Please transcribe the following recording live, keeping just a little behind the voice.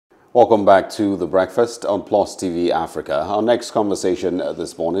Welcome back to The Breakfast on Plus TV Africa. Our next conversation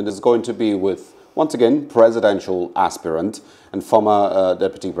this morning is going to be with, once again, presidential aspirant and former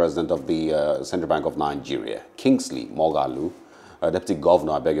Deputy President of the Central Bank of Nigeria, Kingsley Moghalu, Deputy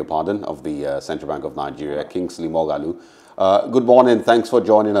Governor, I beg your pardon, of the Central Bank of Nigeria, Kingsley Moghalu. Good morning. Thanks for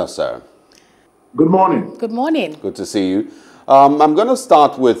joining us, sir. Good morning. Good morning. Good to see you. I'm going to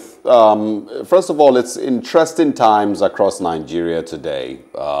start with, first of all, it's interesting times across Nigeria today.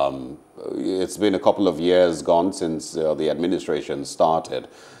 It's been a couple of years gone since the administration started.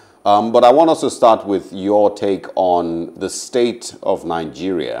 But I want us to start with your take on the state of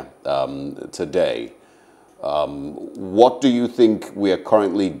Nigeria today. What do you think we are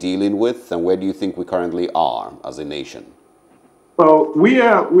currently dealing with, and where do you think we currently are as a nation? Well,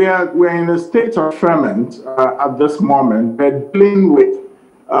 we're in a state of ferment at this moment. We're dealing with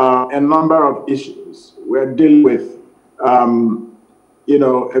a number of issues. We're dealing with,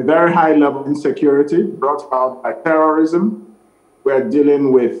 a very high level of insecurity brought about by terrorism. We're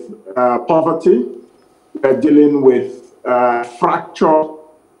dealing with poverty. We're dealing with fractured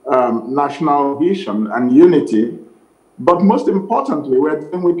national vision and unity. But most importantly, we're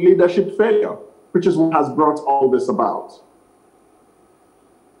dealing with leadership failure, which is what has brought all this about.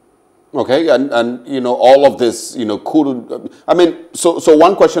 Okay, and all of this, so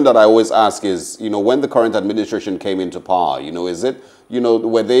one question that I always ask is, when the current administration came into power, is it,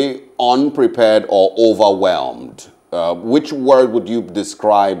 were they unprepared or overwhelmed? Which word would you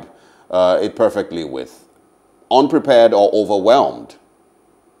describe it perfectly with? Unprepared or overwhelmed?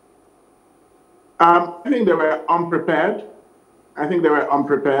 I think they were unprepared.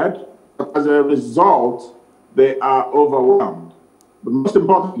 But as a result, they are overwhelmed. But most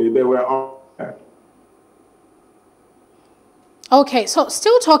importantly, they were unprepared. Okay, so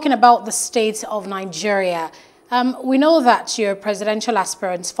still talking about the state of Nigeria, we know that you're a presidential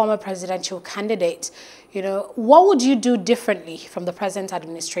aspirant, former presidential candidate. What would you do differently from the present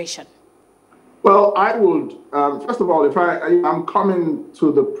administration? Well, I would, first of all, if I'm coming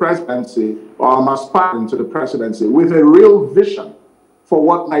to the presidency, or I'm aspiring to the presidency with a real vision for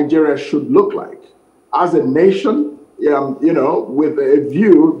what Nigeria should look like as a nation, with a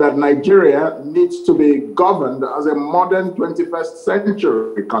view that Nigeria needs to be governed as a modern 21st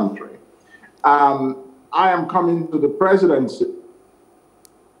century country. I am coming to the presidency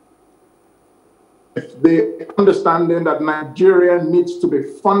with the understanding that Nigeria needs to be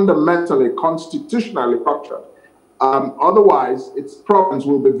fundamentally, constitutionally structured. Otherwise, its problems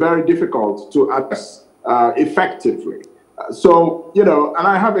will be very difficult to address effectively. And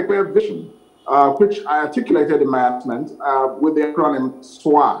I have a clear vision, which I articulated in my announcement with the acronym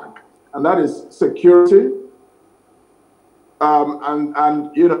SWAG, and that is security,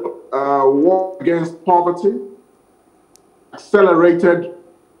 war against poverty, accelerated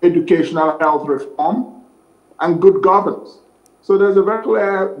educational health reform, and good governance. So there's a very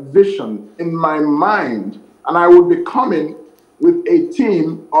clear vision in my mind, and I would be coming with a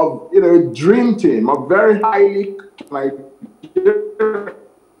team of, a dream team of very highly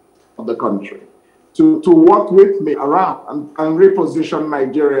of the country to work with me around and reposition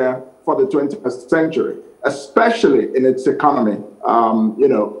Nigeria for the 21st century, especially in its economy,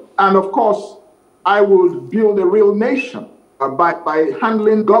 And of course, I would build a real nation by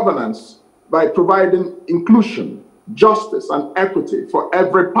handling governance, by providing inclusion, justice, and equity for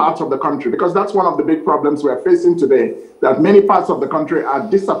every part of the country, because that's one of the big problems we're facing today, that many parts of the country are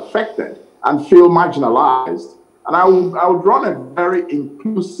disaffected and feel marginalized. And I would run a very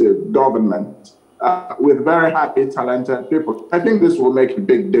inclusive government with very highly talented people. I think this will make a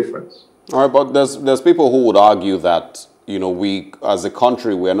big difference. All right, but there's people who would argue that, we as a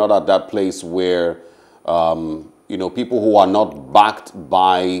country, we're not at that place where, people who are not backed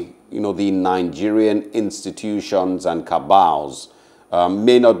by, the Nigerian institutions and cabals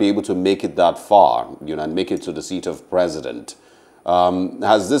may not be able to make it that far, and make it to the seat of president.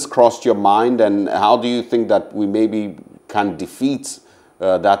 Has this crossed your mind, and how do you think that we maybe can defeat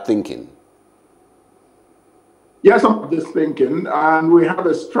that thinking? Yes, I'm this thinking, and we have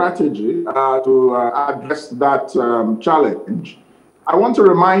a strategy to address that challenge. I want to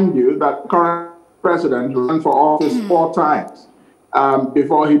remind you that the current president ran for office 4 times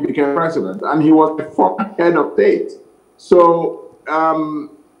before he became president, and he was the former head of state. So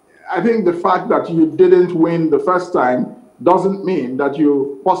I think the fact that you didn't win the first time doesn't mean that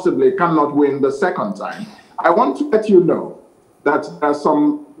you possibly cannot win the second time. I want to let you know that there are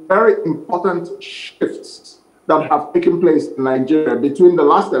some very important shifts that have taken place in Nigeria between the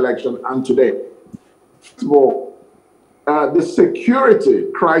last election and today. First of all, the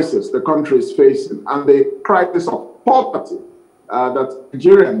security crisis the country is facing and the crisis of poverty that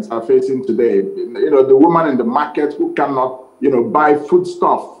Nigerians are facing today. You know, the woman in the market who cannot, buy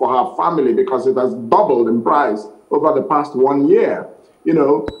foodstuff for her family because it has doubled in price over the past 1 year. You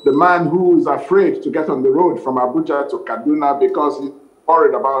know, the man who is afraid to get on the road from Abuja to Kaduna because he's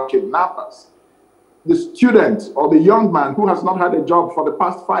worried about kidnappers. The student or the young man who has not had a job for the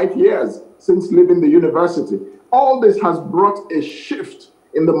past 5 years since leaving the university. All this has brought a shift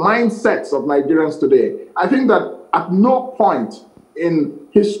in the mindsets of Nigerians today. I think that at no point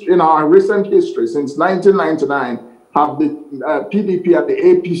in our recent history, since 1999, have the PDP and the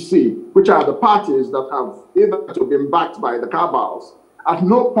APC, which are the parties that have either been backed by the cabals, at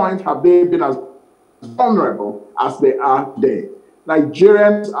no point have they been as vulnerable as they are today.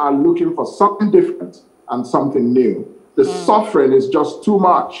 Nigerians are looking for something different and something new. The suffering is just too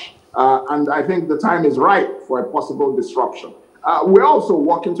much, and I think the time is right for a possible disruption. We're also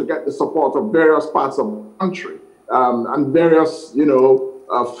working to get the support of various parts of the country and various,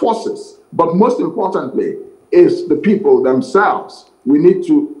 forces. But most importantly is the people themselves. We need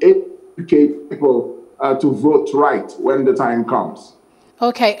to educate people to vote right when the time comes.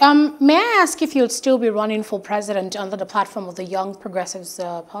 Okay. May I ask if you'll still be running for president under the platform of the Young Progressives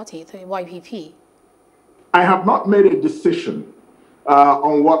Party, the YPP? I have not made a decision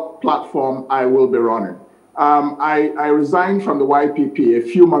on what platform I will be running. I resigned from the YPP a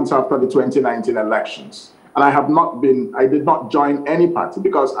few months after the 2019 elections. And I did not join any party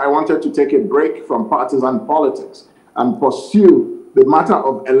because I wanted to take a break from partisan politics and pursue the matter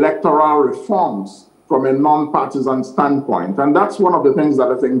of electoral reforms from a non-partisan standpoint. And that's one of the things that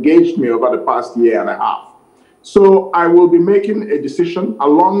has engaged me over the past year and a half. So I will be making a decision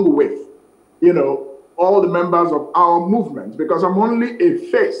along with, all the members of our movement, because I'm only a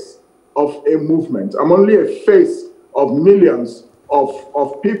face of a movement. I'm only a face of millions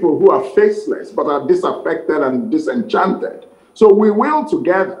of people who are faceless but are disaffected and disenchanted. So we will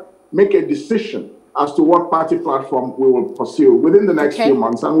together make a decision as to what party platform we will pursue within the next few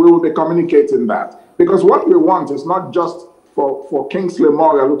months, and we will be communicating that. Because what we want is not just for Kingsley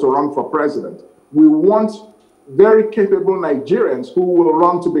Moghalu to run for president. We want very capable Nigerians who will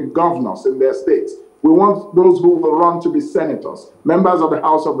run to be governors in their states. We want those who will run to be senators, members of the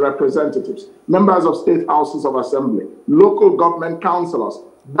House of Representatives, members of state houses of assembly, local government councillors.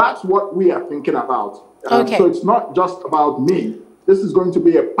 That's what we are thinking about. So it's not just about me. This is going to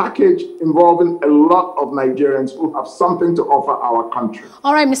be a package involving a lot of Nigerians who have something to offer our country.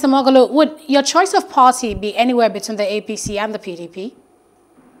 All right, Mr. Moghalu, would your choice of party be anywhere between the APC and the PDP?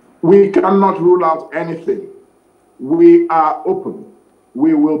 We cannot rule out anything. We are open.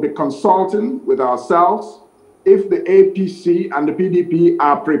 We will be consulting with ourselves if the APC and the PDP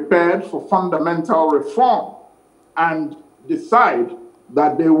are prepared for fundamental reform and decide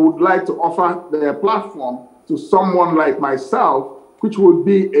that they would like to offer their platform to someone like myself, which would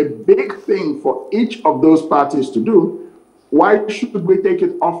be a big thing for each of those parties to do. Why should we take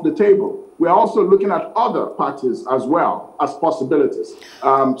it off the table? We're also looking at other parties as well as possibilities.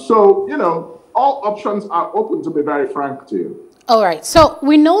 So, all options are open, to be very frank to you. All right. So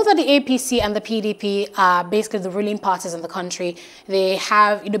we know that the APC and the PDP are basically the ruling parties in the country. They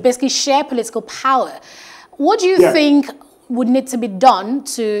have, basically share political power. What do you think would need to be done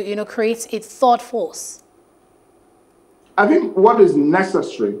to, create a third force? I think what is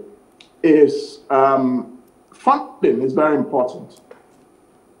necessary is funding is very important.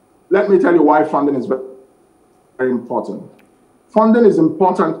 Let me tell you why funding is very, very important. Funding is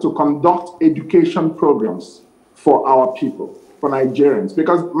important to conduct education programs for our people, for Nigerians,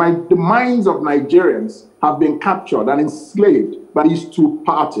 because the minds of Nigerians have been captured and enslaved by these two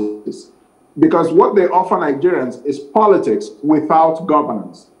parties. Because what they offer Nigerians is politics without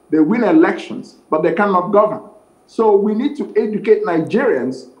governance. They win elections, but they cannot govern. So we need to educate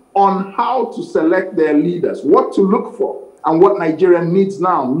Nigerians on how to select their leaders, what to look for, and what Nigeria needs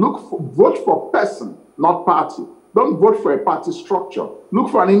now. Vote for person, not party. Don't vote for a party structure.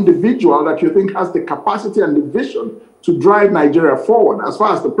 Look for an individual that you think has the capacity and the vision to drive Nigeria forward as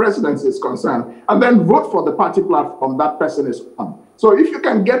far as the presidency is concerned, and then vote for the party platform that person is on. So if you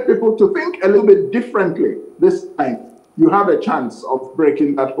can get people to think a little bit differently this time, you have a chance of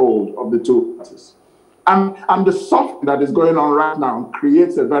breaking that hold of the two parties. And the soft that is going on right now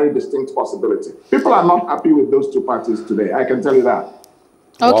creates a very distinct possibility. People are not happy with those two parties today, I can tell you that.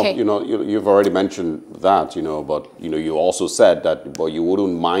 Okay. Well, you've already mentioned that, but, you also said that, well, you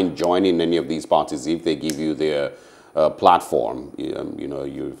wouldn't mind joining any of these parties if they give you their platform.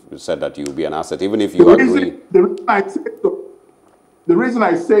 You said that you'll be an asset, even if you agree. The reason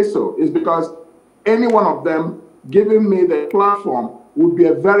I say so is because any one of them giving me the platform would be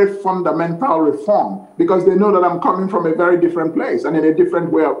a very fundamental reform, because they know that I'm coming from a very different place and in a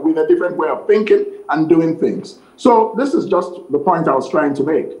different way, with a different way of thinking and doing things. So this is just the point I was trying to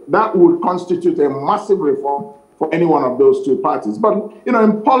make. That would constitute a massive reform for any one of those two parties. But, you know,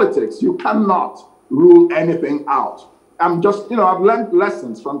 in politics, you cannot rule anything out. I'm just, you know, I've learned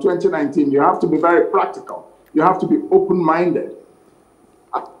lessons from 2019. You have to be very practical. You have to be open-minded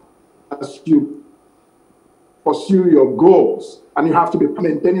as you pursue your goals, and you have to be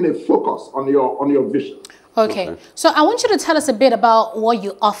maintaining a focus on your vision. Okay, so I want you to tell us a bit about what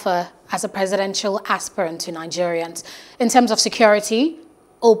you offer as a presidential aspirant to Nigerians in terms of security,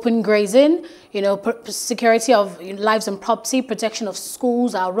 open grazing, you know, security of lives and property, protection of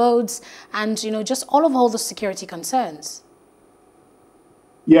schools, our roads, and, you know, just all the security concerns.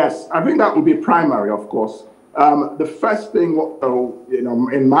 Yes, I think that would be primary, of course. The first thing, you know,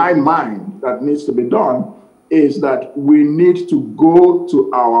 in my mind that needs to be done is that we need to go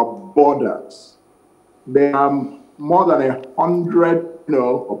to our borders. There are more than 100, you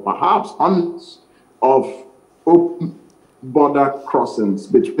know, or perhaps hundreds of open border crossings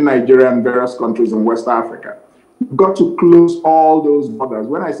between Nigeria and various countries in West Africa. We've got to close all those borders.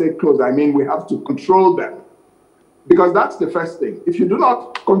 When I say close, I mean we have to control them, because that's the first thing. If you do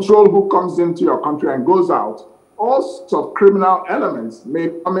not control who comes into your country and goes out, all sorts of criminal elements may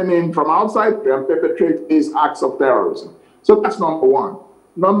come in from outside and perpetrate these acts of terrorism. So that's number one.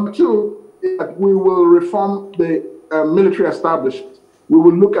 Number two is that we will reform the military establishment. We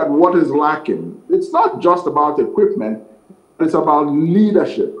will look at what is lacking. It's not just about equipment, it's about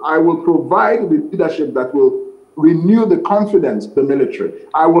leadership. I will provide the leadership that will renew the confidence of the military.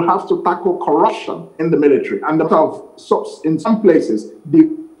 I will have to tackle corruption in the military and in some places,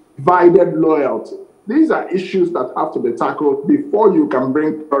 divided loyalty. These are issues that have to be tackled before you can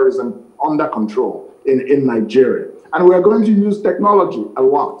bring terrorism under control in Nigeria. And we're going to use technology a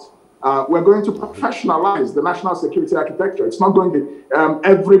lot. We're going to professionalize the national security architecture. It's not going to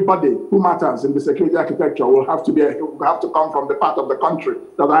everybody who matters in the security architecture will have to come from the part of the country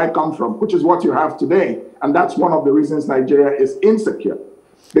that I come from, which is what you have today. And that's one of the reasons Nigeria is insecure.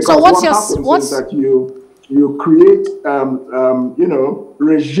 Because so what happens is that you create you know,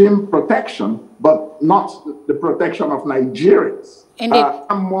 regime protection, but not the protection of Nigerians.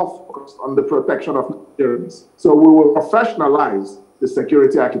 I'm more focused on the protection of Nigerians. So we will professionalize the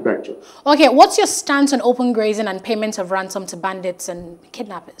security architecture. Okay, what's your stance on open grazing and payment of ransom to bandits and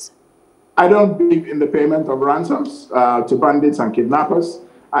kidnappers? I don't believe in the payment of ransoms to bandits and kidnappers.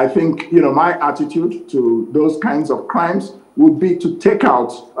 I think, you know, my attitude to those kinds of crimes would be to take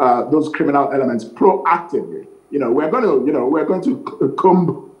out those criminal elements proactively. You know, we're going to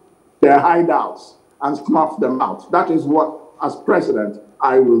comb their hideouts and snuff them out. That is what, as president,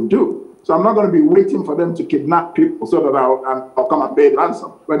 I will do. So I'm not going to be waiting for them to kidnap people so that I'll come and pay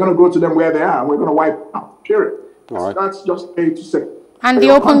ransom. We're going to go to them where they are and we're going to wipe them out, period. All right. That's just a to say. And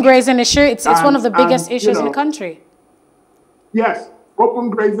the open grazing issue, it's one of the biggest issues in the country. Yes, open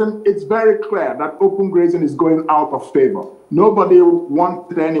grazing, it's very clear that open grazing is going out of favor. Nobody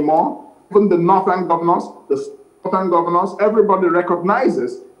wants it anymore. Even the northern governors, the southern governors, everybody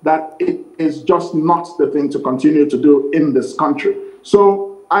recognizes that it is just not the thing to continue to do in this country. So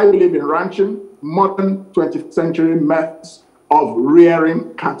I believe in ranching, modern 20th century methods of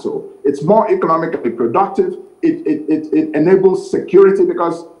rearing cattle. It's more economically productive. It enables security,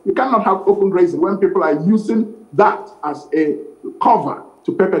 because you cannot have open grazing when people are using that as a cover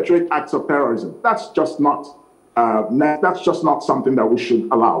to perpetrate acts of terrorism. That's just not something that we should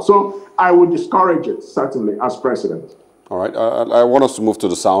allow. So I would discourage it, certainly, as president. All right. I want us to move to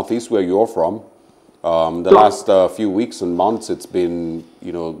the southeast, where you're from. The last few weeks and months, it's been,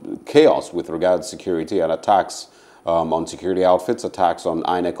 you know, chaos with regards to security and attacks on security outfits, attacks on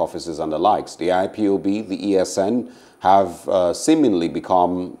INEC offices and the likes. The IPOB, the ESN have seemingly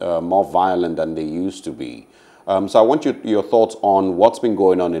become more violent than they used to be. So I want your thoughts on what's been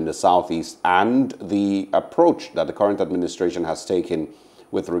going on in the southeast and the approach that the current administration has taken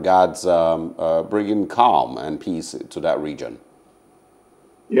with regards bringing calm and peace to that region.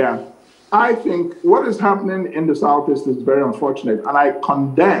 Yeah. I think what is happening in the Southeast is very unfortunate, and I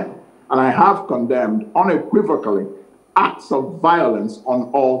condemn, and I have condemned unequivocally, acts of violence on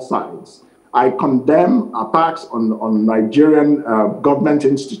all sides. I condemn attacks on Nigerian government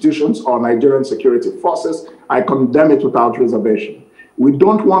institutions or Nigerian security forces. I condemn it without reservation. We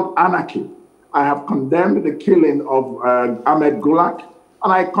don't want anarchy. I have condemned the killing of Ahmed Gulak,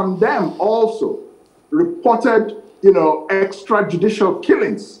 and I condemn also reported, you know, extrajudicial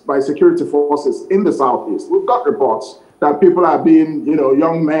killings by security forces in the Southeast. We've got reports that people are being,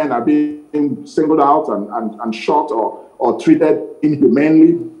 young men are being singled out and shot or treated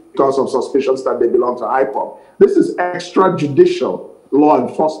inhumanely because of suspicions that they belong to IPOB. This is extrajudicial law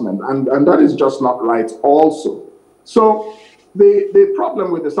enforcement, and that is just not right also. So the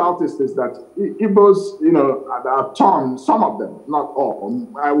problem with the Southeast is that Igbos, are torn, some of them, not all.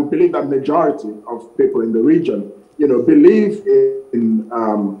 I would believe that majority of people in the region, believe in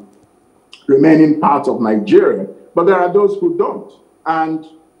remaining part of Nigeria, but there are those who don't. And,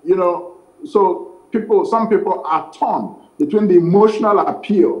 so some people are torn between the emotional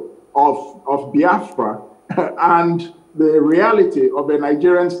appeal of Biafra and the reality of a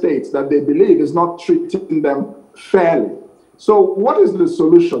Nigerian state that they believe is not treating them fairly. So what is the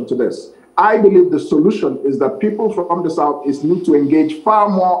solution to this? I believe the solution is that people from the Southeast need to engage far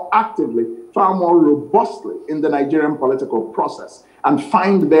more actively, far more robustly in the Nigerian political process and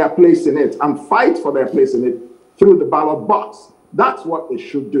find their place in it and fight for their place in it through the ballot box. That's what they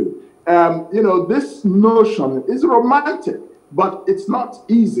should do. This notion is romantic, but it's not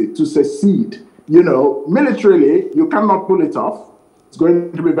easy to succeed. Militarily, you cannot pull it off. It's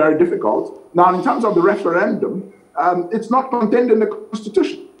going to be very difficult. Now, in terms of the referendum, it's not contained in the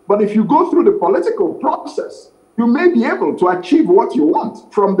Constitution. But if you go through the political process, you may be able to achieve what you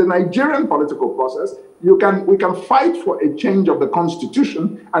want. From the Nigerian political process, we can fight for a change of the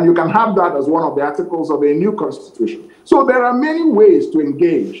Constitution, and you can have that as one of the articles of a new Constitution. So there are many ways to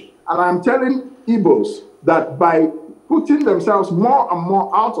engage. And I'm telling Igbos that by putting themselves more and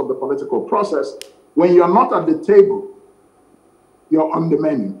more out of the political process, when you're not at the table, you're on the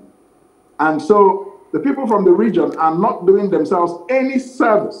menu. And so the people from the region are not doing themselves any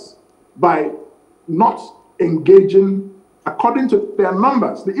service by not engaging according to their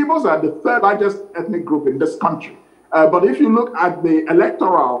numbers. The Igbos are the third largest ethnic group in this country. But if you look at the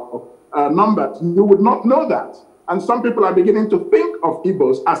electoral numbers, you would not know that. And some people are beginning to think of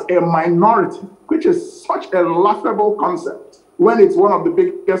Igbos as a minority, which is such a laughable concept when it's one of the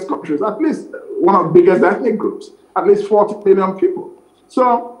biggest countries, at least one of the biggest ethnic groups, at least 40 million people.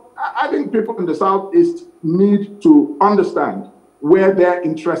 So I think people in the Southeast need to understand where their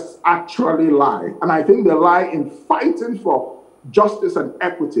interests actually lie. And I think they lie in fighting for justice and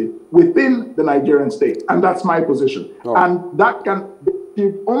equity within the Nigerian state. And that's my position. Oh. And that can be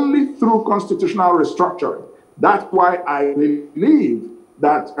achieved only through constitutional restructuring. That's why I believe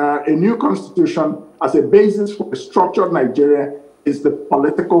that a new constitution as a basis for a structured Nigeria is the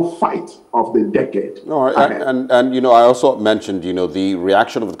political fight of the decade. All right. And I also mentioned, the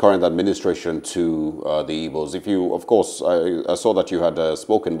reaction of the current administration to the Igbos. If you, of course, I saw that you had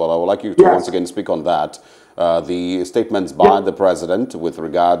spoken, but I would like you to once again speak on that. The statements by the president with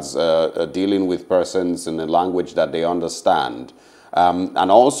regards dealing with persons in a language that they understand.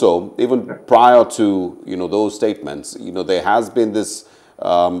 And also, even prior to, those statements, there has been this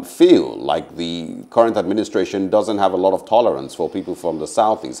feel like the current administration doesn't have a lot of tolerance for people from the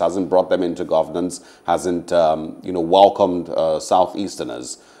Southeast, hasn't brought them into governance, hasn't, welcomed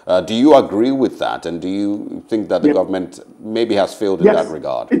Southeasterners. Do you agree with that? And do you think that the government maybe has failed in that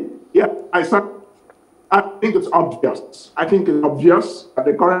regard? I think it's obvious. I think it's obvious that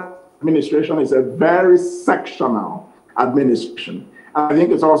the current administration is a very sectional administration. And I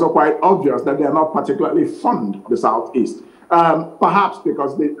think it's also quite obvious that they are not particularly fond of the Southeast. Perhaps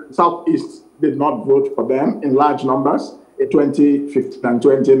because the Southeast did not vote for them in large numbers in 2015 and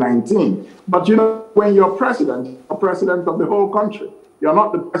 2019. But when you're president of the whole country. You're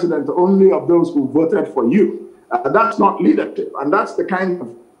not the president only of those who voted for you. That's not leadership. And that's the kind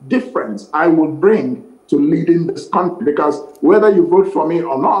of difference I would bring to leading this country, because whether you vote for me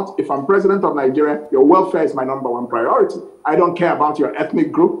or not, if I'm president of Nigeria, your welfare is my #1 priority. I don't care about your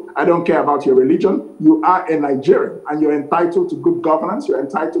ethnic group. I don't care about your religion. You are a Nigerian and you're entitled to good governance. You're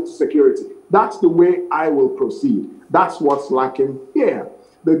entitled to security. That's the way I will proceed. That's what's lacking here.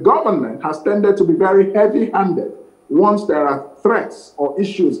 The government has tended to be very heavy-handed once there are threats or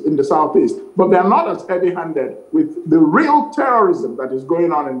issues in the Southeast, but they're not as heavy-handed with the real terrorism that is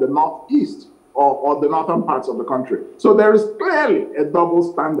going on in the Northeast or the northern parts of the country. So there is clearly a double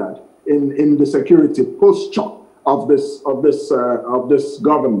standard in the security posture of this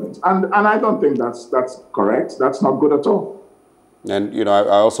government, and I don't think that's correct. That's not good at all. And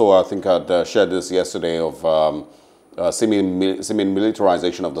I also think I'd shared this yesterday of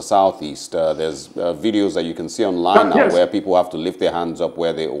semi-militarization of the Southeast. There's videos that you can see online now where people have to lift their hands up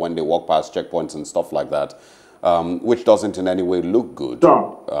when they walk past checkpoints and stuff like that. Which doesn't in any way look good.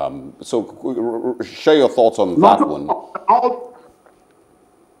 So share your thoughts on that one.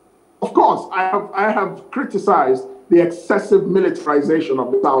 Of course, I have criticized the excessive militarization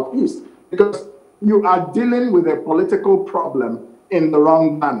of the Southeast, because you are dealing with a political problem in the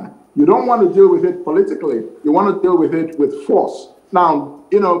wrong manner. You don't want to deal with it politically. You want to deal with it with force. Now,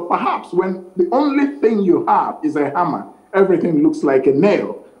 you know, perhaps when the only thing you have is a hammer, everything looks like a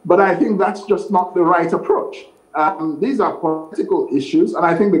nail. But I think that's just not the right approach. These are political issues, and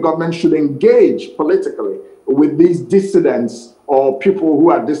I think the government should engage politically with these dissidents or people who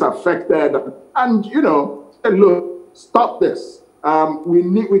are disaffected and, you know, say, look, stop this.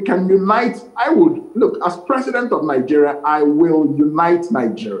 We can unite. Look, as president of Nigeria, I will unite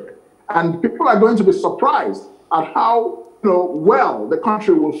Nigeria. And people are going to be surprised at how, you know, well the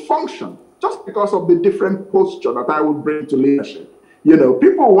country will function just because of the different posture that I will bring to leadership. You know,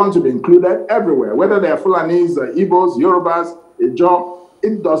 people want to be included everywhere, whether they're Fulanese, Igbos, Yorubas, Ijaw,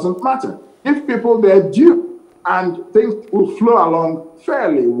 it doesn't matter. Give people their due and things will flow along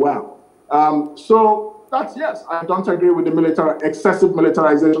fairly well. So that's, yes, I don't agree with the excessive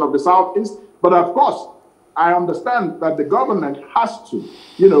militarization of the Southeast, but of course, I understand that the government has to,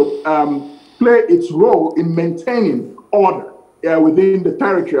 you know, play its role in maintaining order within the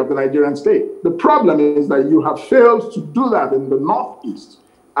territory of the Nigerian state. The problem is that you have failed to do that in the Northeast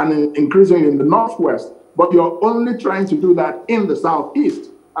and increasingly in the Northwest, but you're only trying to do that in the Southeast,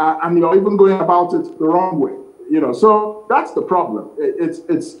 and you're even going about it the wrong way. You know, so that's the problem.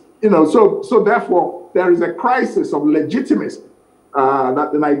 It's you know, so therefore there is a crisis of legitimacy that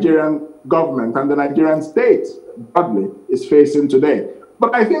the Nigerian government and the Nigerian state broadly is facing today.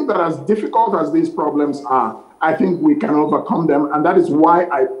 But I think that as difficult as these problems are, I think we can overcome them, and that is why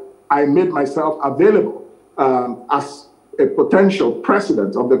I made myself available as a potential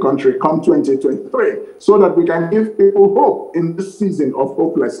president of the country come 2023, so that we can give people hope in this season of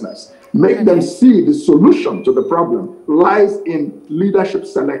hopelessness. Make them see the solution to the problem lies in leadership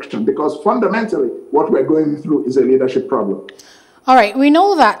selection, because fundamentally what we're going through is a leadership problem. All right, we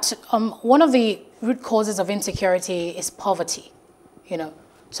know that one of the root causes of insecurity is poverty, you know.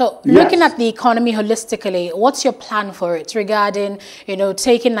 So looking at the economy holistically, what's your plan for it regarding, you know,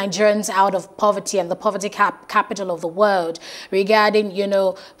 taking Nigerians out of poverty and the poverty capital of the world, regarding, you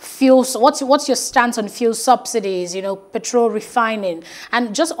know, fuels, what's your stance on fuel subsidies, you know, petrol refining,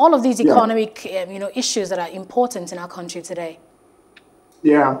 and just all of these economic, you know, issues that are important in our country today?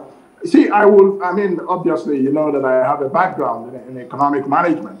 Yeah. See, I mean, obviously, you know that I have a background in economic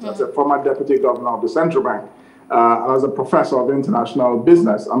management as a former deputy governor of the central bank. As a professor of international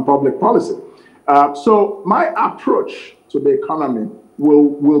business and public policy. So my approach to the economy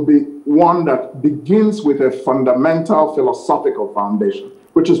will be one that begins with a fundamental philosophical foundation,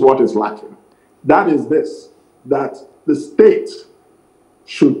 which is what is lacking. That is this, that the state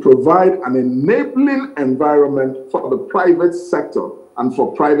should provide an enabling environment for the private sector and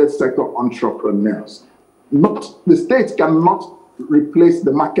for private sector entrepreneurs. The state cannot replace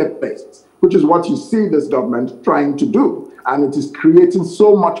the marketplace, which is what you see this government trying to do, and it is creating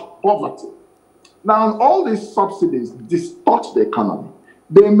so much poverty. Now, all these subsidies distort the economy.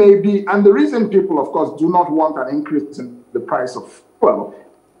 They may be, and the reason people, of course, do not want an increase in the price of fuel,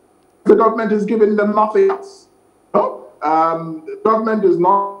 the government is giving them nothing else. No? The government is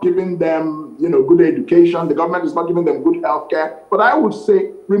not giving them, you know, good education. The government is not giving them good healthcare. But I would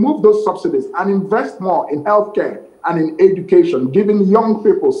say remove those subsidies and invest more in healthcare and in education, giving young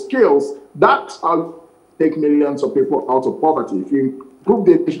people skills. That's how you take millions of people out of poverty. If you improve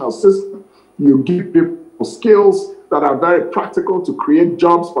the educational system, you give people skills that are very practical to create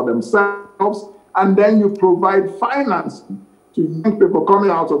jobs for themselves, and then you provide financing to young people coming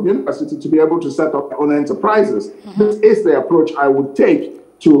out of university to be able to set up their own enterprises. This is the approach I would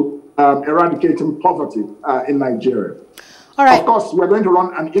take to eradicating poverty in Nigeria. All right. Of course, we're going to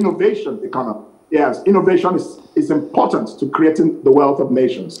run an innovation economy. Yes, innovation is important to creating the wealth of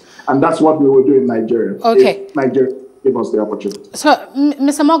nations. And that's what we will do in Nigeria. Okay. If Nigeria give us the opportunity. So,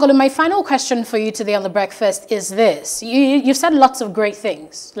 Mr. Moghalu, my final question for you today on The Breakfast is this. You've said lots of great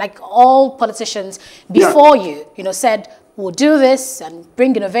things, like all politicians before you know, said, we'll do this and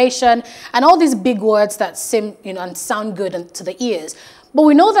bring innovation and all these big words that seem, you know, and sound good to the ears. But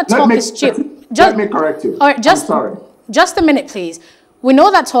we know that talk is cheap. Let me correct you. All right, just a minute, please. We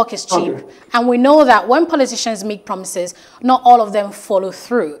know that talk is cheap, and we know that when politicians make promises, not all of them follow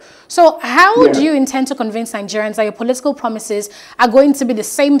through. So how do you intend to convince Nigerians that your political promises are going to be the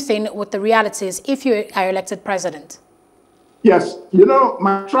same thing with the realities if you are elected president? Yes, you know,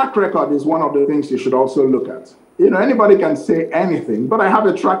 my track record is one of the things you should also look at. You know, anybody can say anything, but I have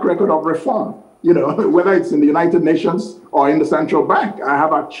a track record of reform. You know, whether it's in the United Nations or in the central bank, I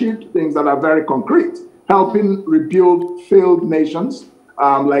have achieved things that are very concrete, helping rebuild failed nations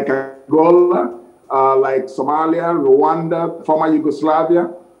like Angola, like Somalia, Rwanda, former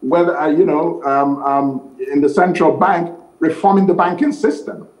Yugoslavia, whether, in the central bank, reforming the banking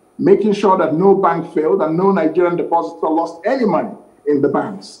system, making sure that no bank failed and no Nigerian depositor lost any money in the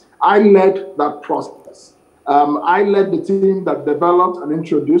banks. I led that process. I led the team that developed and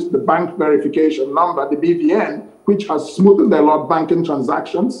introduced the bank verification number, the BVN, which has smoothened a lot of banking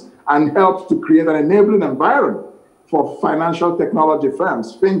transactions and helped to create an enabling environment for financial technology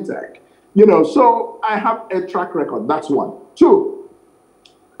firms, fintech. So I have a track record. That's one. Two,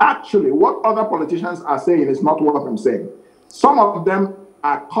 actually, what other politicians are saying is not what I'm saying. Some of them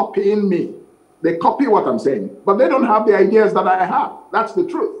are copying me. They copy what I'm saying, but they don't have the ideas that I have. That's the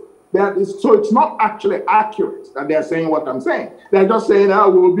truth. So it's not actually accurate that they're saying what I'm saying. They're just saying,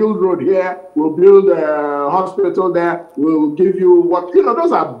 we'll build road here, we'll build a hospital there, we'll give you what,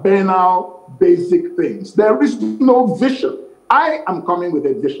 those are banal, basic things. There is no vision. I am coming with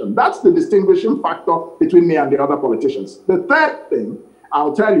a vision. That's the distinguishing factor between me and the other politicians. The third thing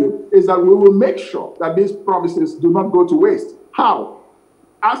I'll tell you is that we will make sure that these promises do not go to waste. How?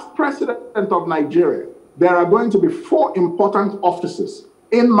 As president of Nigeria, there are going to be 4 important offices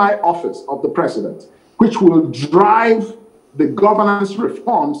in my office of the president, which will drive the governance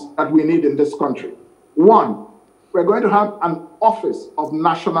reforms that we need in this country. 1, we're going to have an office of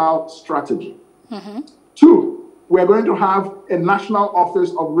national strategy. 2, we're going to have a national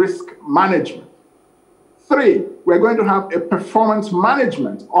office of risk management. 3, we're going to have a performance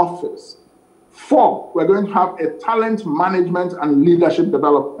management office. 4, we're going to have a talent management and leadership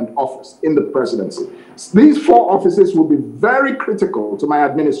development office in the presidency. These 4 offices will be very critical to my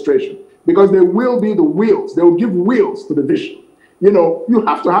administration because they will be the wheels. They will give wheels to the vision. You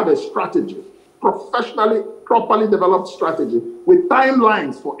have to have a strategy, professionally, properly developed strategy with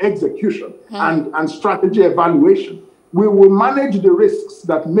timelines for execution and strategy evaluation. We will manage the risks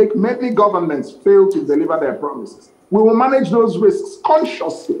that make many governments fail to deliver their promises. We will manage those risks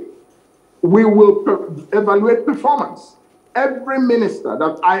consciously. We will evaluate performance. Every minister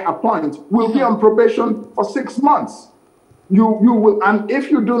that I appoint will be on probation for 6 months. You will, and if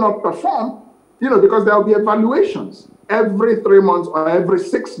you do not perform, because there will be evaluations every 3 months or every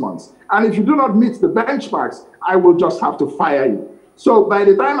 6 months. And if you do not meet the benchmarks, I will just have to fire you. So by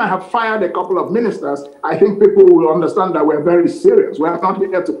the time I have fired a couple of ministers, I think people will understand that we're very serious. We're not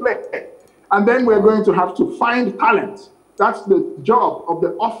here to play. And then we're going to have to find talent. That's the job of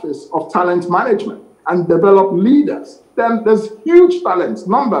the Office of Talent Management, and develop leaders. Then there's huge talents,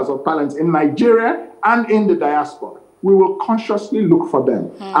 numbers of talents in Nigeria and in the diaspora. We will consciously look for them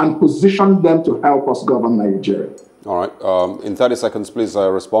and position them to help us govern Nigeria. All right. In 30 seconds, please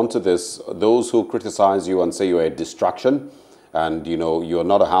respond to this. Those who criticize you and say you're a distraction and, you're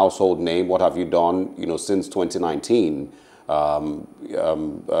not a household name, what have you done, since 2019? And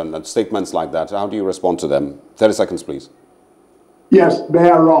statements like that, how do you respond to them? 30 seconds, please. Yes, they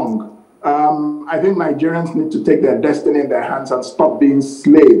are wrong. I think Nigerians need to take their destiny in their hands and stop being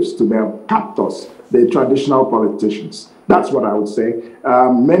slaves to their captors, the traditional politicians. That's what I would say.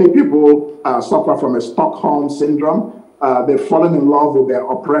 Many people suffer from a Stockholm syndrome. They've fallen in love with their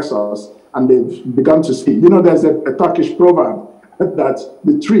oppressors and they've begun to see. There's a Turkish proverb that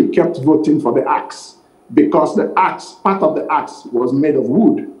the tree kept voting for the axe because the axe, part of the axe was made of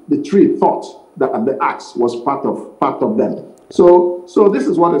wood. The tree thought that the axe was part of them. So this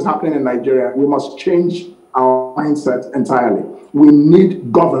is what is happening in Nigeria. We must change our mindset entirely. We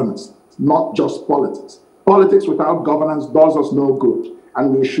need governance, not just politics. Politics without governance does us no good.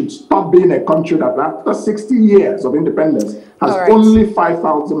 And we should stop being a country that after 60 years of independence has only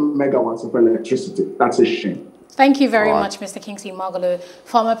 5,000 megawatts of electricity. That's a shame. Thank you very much, Mr. Kingsley Moghalu,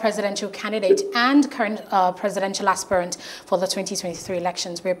 former presidential candidate and current presidential aspirant for the 2023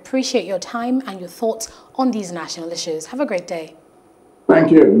 elections. We appreciate your time and your thoughts on these national issues. Have a great day. Thank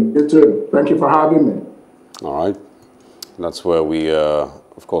you. You too. Thank you for having me. All right. That's where we,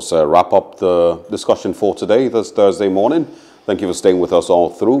 of course, wrap up the discussion for today, this Thursday morning. Thank you for staying with us all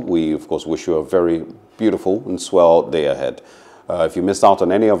through. We, of course, wish you a very beautiful and swell day ahead. If you missed out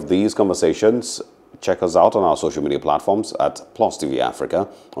on any of these conversations, check us out on our social media platforms at Plus TV Africa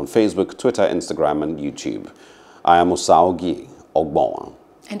on Facebook, Twitter, Instagram, and YouTube. I am Osaogi Ogbonwa.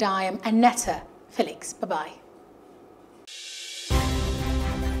 And I am Anetta Felix. Bye-bye.